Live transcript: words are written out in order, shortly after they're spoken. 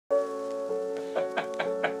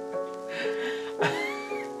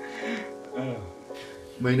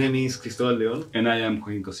My name is Cristóbal León. And I am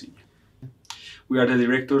Joaquín Cociña. We are the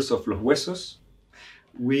directors of Los Huesos.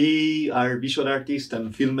 We are visual artists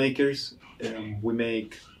and filmmakers. We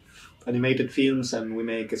make animated films and we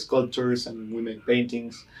make sculptures and we make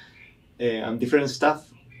paintings and different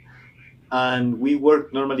stuff. And we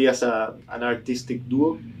work normally as an artistic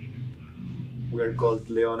duo. We are called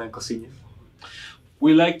León and Cociña.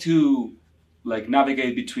 We like to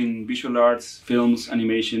navigate between visual arts, films,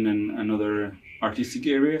 animation, and other artistic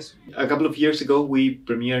areas. A couple of years ago, we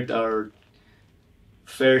premiered our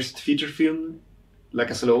first feature film, La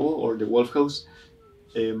Casa Lobo, or The Wolf House,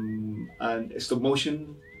 and a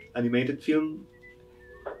stop-motion animated film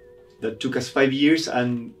that took us 5 years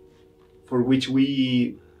and for which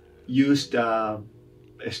we used a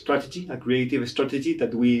creative strategy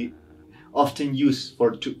that we often use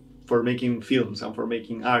for making films and for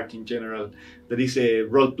making art in general. That is a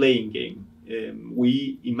role-playing game.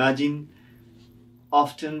 We imagine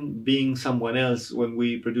often being someone else when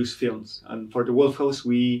we produce films. And for The Wolf House,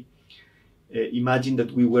 we imagined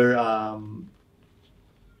that we were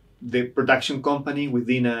the production company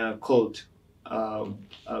within a cult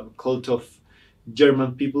of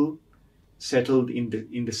German people settled in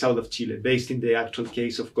the south of Chile, based in the actual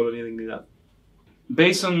case of Colonia Dignidad.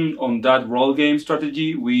 Based on that role game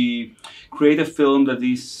strategy, we create a film that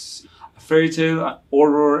is a fairy tale,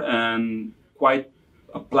 horror, and quite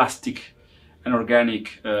a plastic and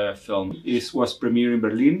organic film. It was premiered in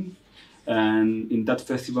Berlin, and in that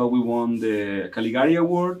festival we won the Caligari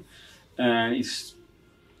Award, and it's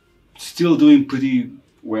still doing pretty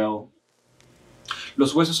well.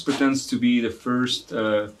 Los Huesos pretends to be the first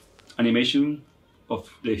animation of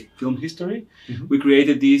the film history. Mm-hmm. We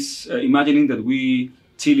created this imagining that we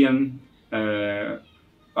Chilean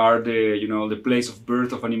are the place of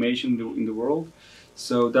birth of animation in the world.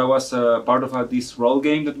 So that was part of this role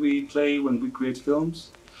game that we play when we create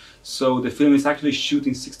films. So the film is actually shot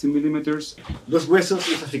in 60mm. Los Huesos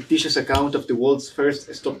is a fictitious account of the world's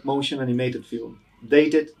first stop-motion animated film,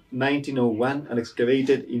 dated 1901 and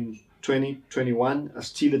excavated in 2021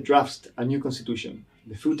 as Chile drafts a new constitution.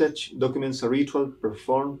 The footage documents a ritual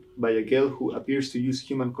performed by a girl who appears to use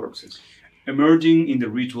human corpses. Emerging in the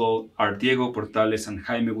ritual are Diego Portales and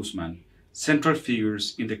Jaime Guzma, central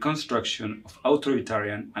figures in the construction of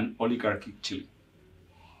authoritarian and oligarchic Chile.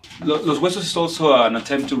 Los Huesos is also an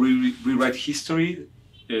attempt to rewrite history,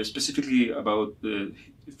 specifically about the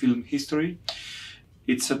film history.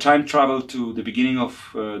 It's a time travel to the beginning of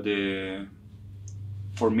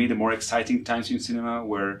for me, the more exciting times in cinema,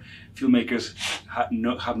 where filmmakers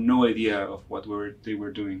have no idea of what they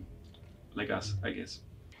were doing, like us, I guess.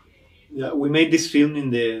 Yeah, we made this film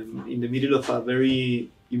in the middle of a very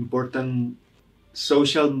important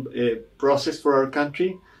social process for our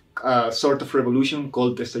country, a sort of revolution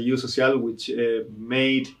called estallido social, which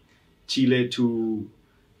made Chile to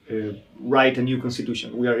write a new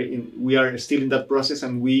constitution. We are still in that process,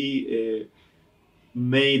 and we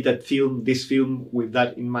made this film with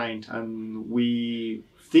that in mind. And we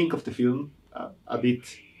think of the film a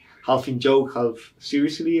bit half in joke, half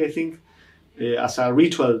seriously, I think, as a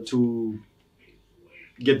ritual to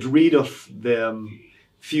get rid of the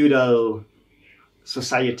feudal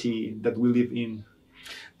society that we live in.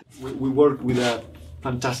 We work with a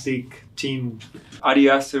fantastic team.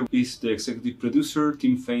 Aster is the executive producer,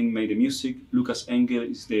 Tim Fain made the music, Lucas Engel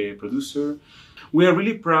is the producer. We are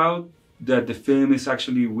really proud that the film is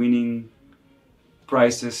actually winning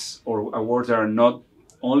prizes or awards that are not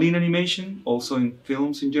only in animation, also in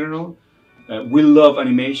films in general. We love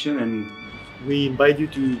animation, and we invite you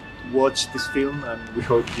to watch this film, and we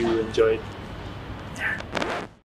hope you enjoy it.